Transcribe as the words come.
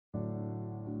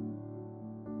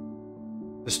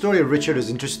The story of Richard is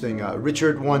interesting.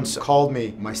 Richard once called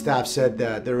me. My staff said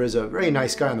that there is a very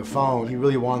nice guy on the phone. He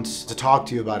really wants to talk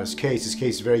to you about his case. His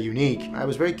case is very unique. I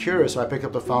was very curious, so I picked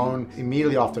up the phone.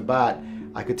 Immediately off the bat,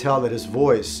 I could tell that his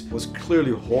voice was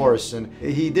clearly hoarse, and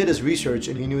he did his research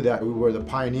and he knew that we were the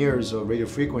pioneers of radio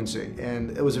frequency.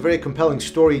 And it was a very compelling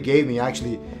story he gave me. He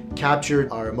actually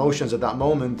captured our emotions at that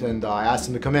moment, and I asked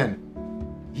him to come in.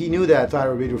 He knew that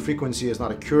thyroid radio frequency is not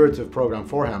a curative program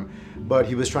for him, but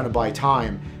he was trying to buy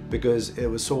time because it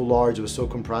was so large, it was so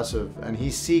compressive. And he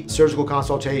sought surgical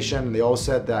consultation, and they all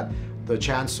said that the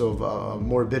chance of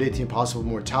morbidity and possible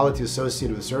mortality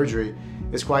associated with surgery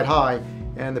is quite high.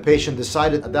 And the patient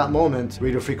decided at that moment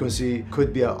radio frequency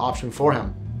could be an option for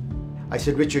him. I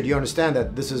said, Richard, you understand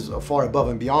that this is far above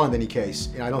and beyond any case.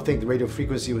 I don't think the radio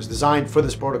frequency was designed for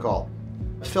this protocol.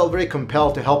 I felt very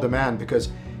compelled to help the man because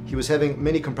he was having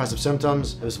many compressive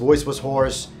symptoms, his voice was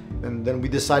hoarse, and then we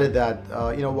decided that,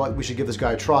 you know what, we should give this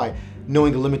guy a try,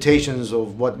 knowing the limitations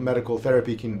of what medical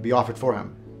therapy can be offered for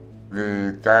him.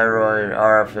 The thyroid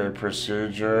RFA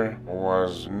procedure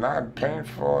was not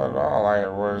painful at all. I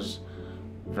was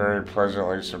very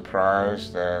pleasantly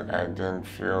surprised that I didn't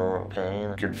feel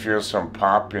pain. I could feel some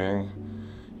popping,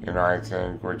 I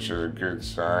think, which is a good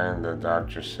sign. The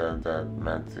doctor said that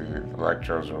meant the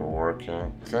electrodes were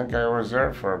working. I think I was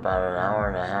there for about an hour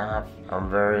and a half. I'm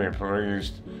very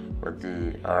pleased with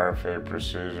the RFA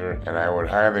procedure, and I would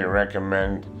highly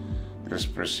recommend this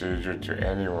procedure to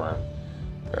anyone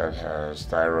that has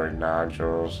thyroid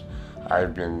nodules.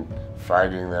 I've been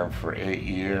fighting them for 8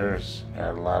 years. I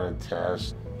had a lot of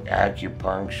tests.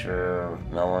 Acupuncture,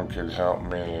 no one could help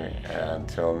me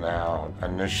until now.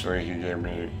 Initially, he gave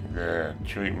me the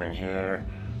treatment here,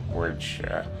 which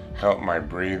helped my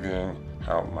breathing,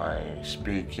 helped my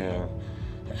speaking,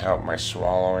 helped my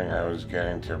swallowing. I was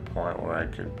getting to a point where I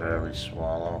could barely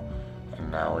swallow,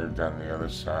 and now we've done the other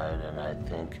side, and I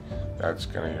think that's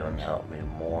going to even help me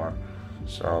more.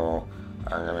 So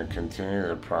I'm going to continue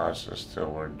the process till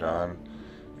we're done,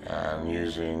 and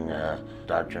using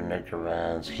Dr.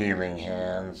 Nikravan's healing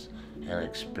hands and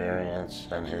experience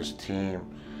and his team,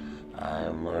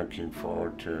 I'm looking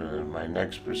forward to my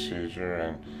next procedure,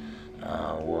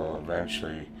 and will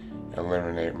eventually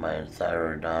eliminate my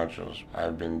thyroid nodules.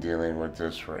 I've been dealing with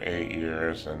this for 8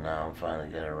 years, and now I'm finally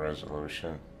getting a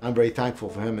resolution. I'm very thankful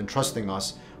for him in trusting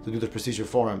us to do the procedure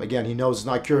for him. Again, he knows it's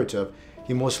not curative.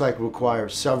 He most likely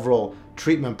requires several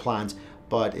treatment plans,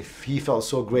 but if he felt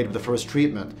so great with the first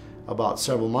treatment about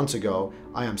several months ago,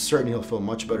 I am certain he'll feel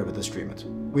much better with this treatment.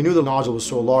 We knew the nodule was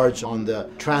so large on the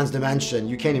trans dimension,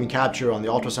 you can't even capture on the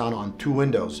ultrasound on 2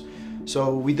 windows.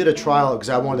 So we did a trial because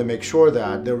I wanted to make sure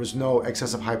that there was no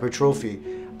excessive hypertrophy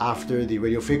after the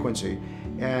radiofrequency.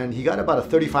 And he got about a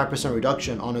 35%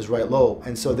 reduction on his right lobe.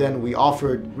 And so then we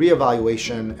offered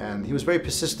reevaluation, and he was very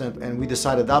persistent, and we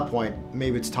decided at that point,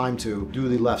 maybe it's time to do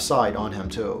the left side on him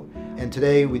too. And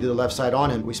today we did the left side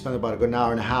on him. We spent about an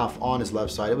hour and a half on his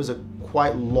left side. It was a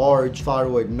quite large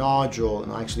thyroid nodule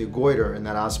and actually a goiter in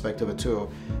that aspect of it too.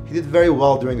 He did very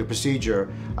well during the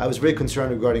procedure. I was very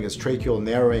concerned regarding his tracheal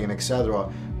narrowing and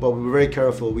etc. But we were very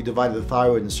careful. We divided the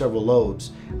thyroid in several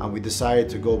lobes, and we decided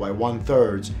to go by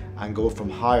 1/3 and go from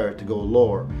higher to go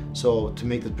lower. So to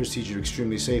make the procedure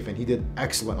extremely safe, and he did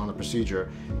excellent on the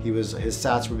procedure. His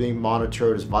sats were being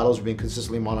monitored, his vitals were being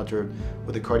consistently monitored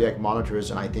with the cardiac monitors,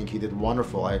 and I think he did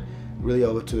wonderful. I really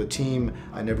owe it to the team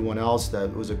and everyone else that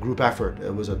it was a group effort.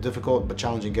 It was a difficult but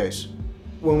challenging case.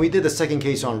 When we did the second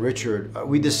case on Richard,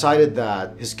 we decided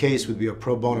that his case would be a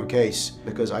pro bono case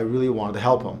because I really wanted to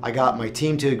help him. I got my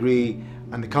team to agree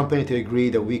and the company to agree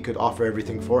that we could offer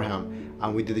everything for him,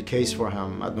 and we did the case for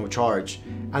him at no charge.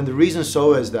 And the reason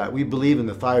so is that we believe in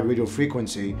the thyroid radio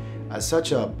frequency as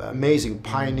such an amazing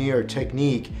pioneer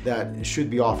technique that should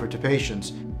be offered to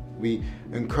patients. We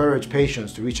encourage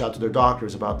patients to reach out to their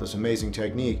doctors about this amazing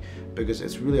technique because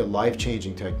it's really a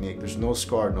life-changing technique. There's no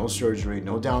scar, no surgery,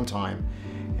 no downtime,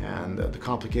 and the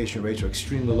complication rates are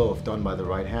extremely low if done by the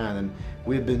right hand. And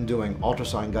we've been doing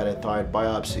ultrasound-guided thyroid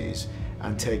biopsies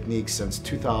and techniques since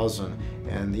 2000,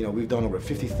 and we've done over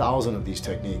 50,000 of these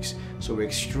techniques. So we're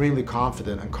extremely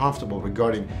confident and comfortable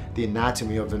regarding the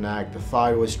anatomy of the neck, the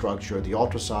thyroid structure, the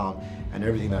ultrasound, and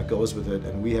everything that goes with it.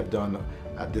 And we have done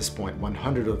at this point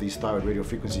 100 of these thyroid radio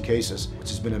frequency cases, which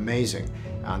has been amazing,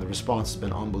 and the response has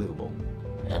been unbelievable.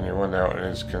 Anyone that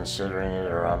is considering it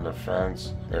or on the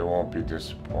fence, they won't be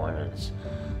disappointed. It's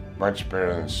much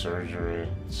better than surgery.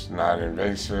 It's not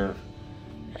invasive,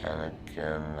 and it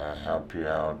can help you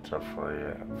out for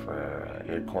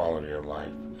your quality of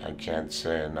life. I can't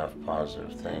say enough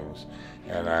positive things,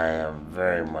 and I am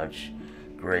very much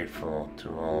grateful to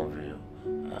all of you.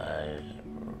 I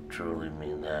truly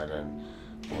mean that and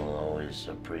will always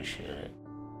appreciate it.